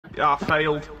Yeah, I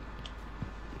failed.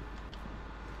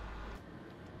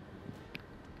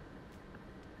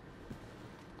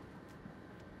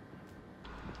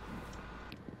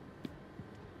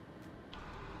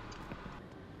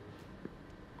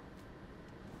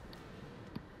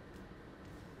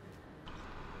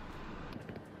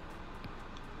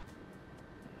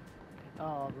 Oh,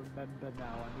 I remember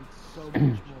now. I need so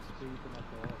much more speed than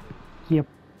I thought. Yep.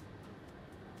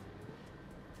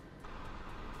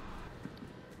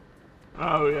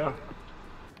 Oh, yeah.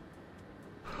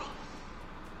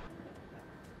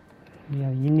 Yeah,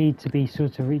 you need to be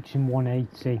sort of reaching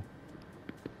 180. Minimum,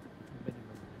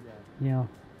 yeah. Yeah.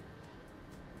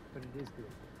 But it is good.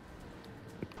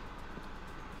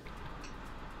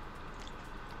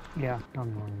 Yeah,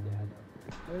 I'm not dead.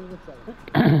 Where was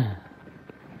that?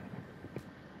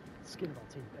 Skin of our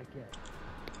teeth again.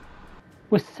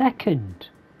 We're second.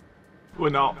 We're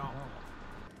not.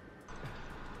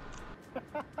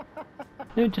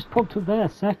 No, it just popped up there,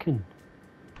 second.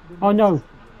 Oh no.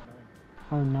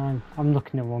 Oh no, I'm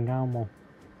looking at the wrong animal.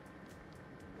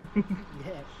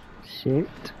 Yes. Shit.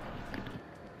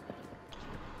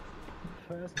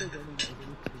 First there's only two.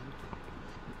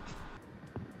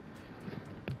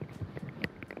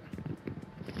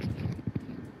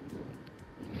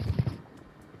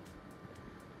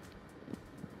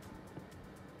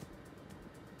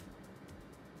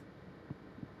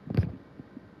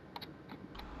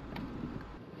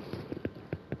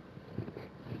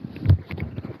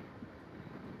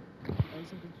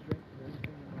 Something to drink. The only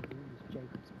thing in my room is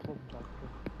Jacob's plum vodka.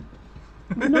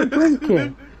 We're not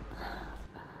drinking.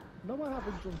 No, I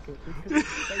haven't drunk it because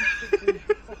it's basically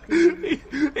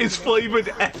fucking... It's flavoured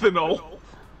ethanol.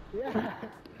 Yeah.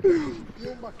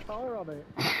 Fuel my car on it.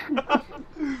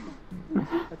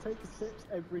 I take sips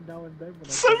every now and then when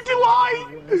So do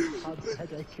I! the worst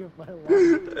headache of my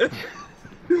life.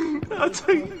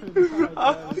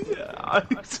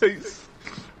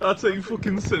 I take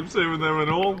fucking sips here and there and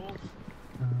all.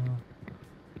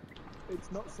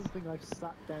 It's not something I've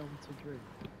sat down to drink.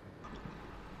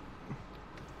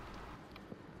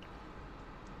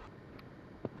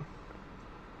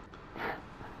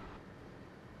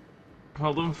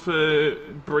 Well done for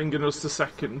bringing us to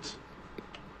second.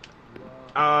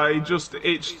 I just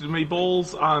itched my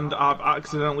balls and I've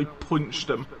accidentally punched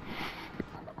them.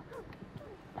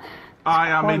 I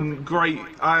am in great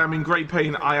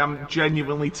pain. I am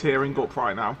genuinely tearing up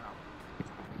right now.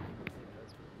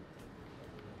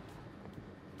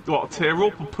 What, tear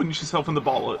up or punch yourself in the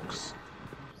bollocks?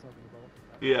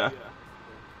 Yeah.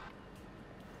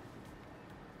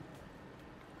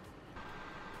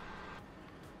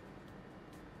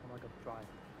 Oh my god, drive.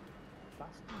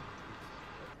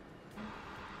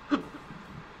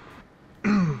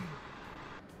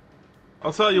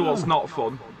 I'll tell you what's not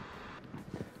fun.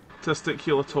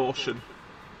 Testicular torsion.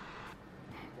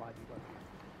 Why do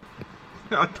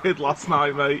you go? I did last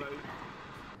night, mate.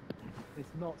 It's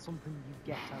not something you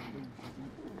get and leave.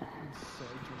 You do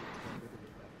surgery to get rid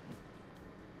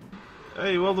of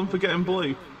it. Hey, well done for getting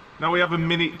blue. Now we have a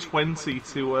minute 20 to,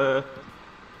 Figure out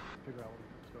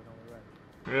what's going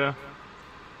on around. yeah.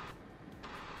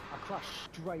 I crashed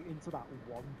straight into that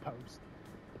one post.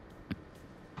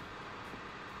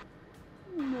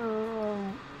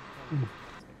 No.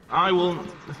 I will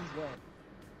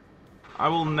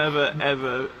never,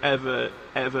 ever, ever,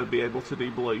 ever be able to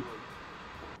do blue.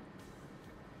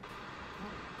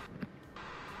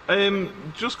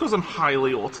 Just because I'm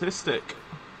highly autistic.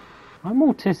 I'm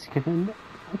autistic and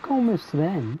I got almost to the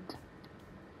end.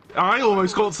 I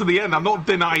almost got to the end, I'm not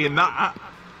denying that.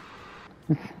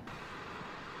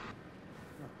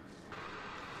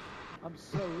 I'm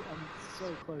so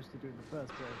close to doing the first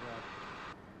bit as well.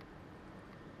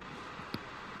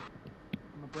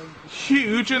 My brain just...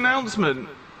 Huge announcement.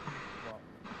 What?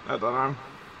 I don't know.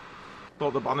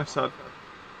 What the banner said.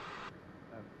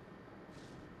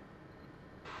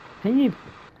 Think you've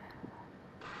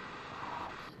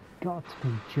got to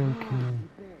be joking Oh, me.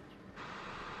 you bitch.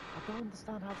 I don't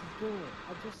understand how to do it.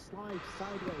 I just slide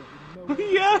sideways with no...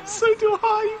 Yeah, so do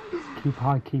I. Keep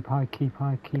high, keep high, keep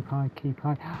high, keep high, keep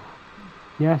high.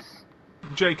 Yes.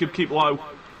 Jacob, keep low.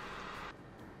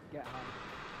 Get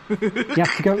high. You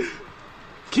have to go.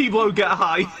 Keep low, get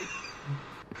high.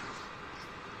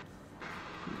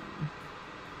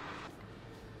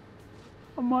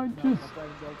 I might No, just. my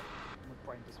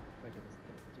brain just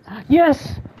figures.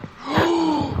 Yes!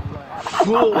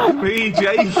 Fuck me,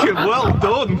 Jacob, well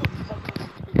done.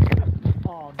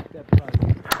 Oh, I'm dead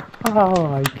right. Oh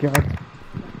my god.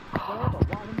 What animal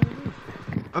are you?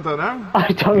 I don't know. I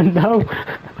don't know.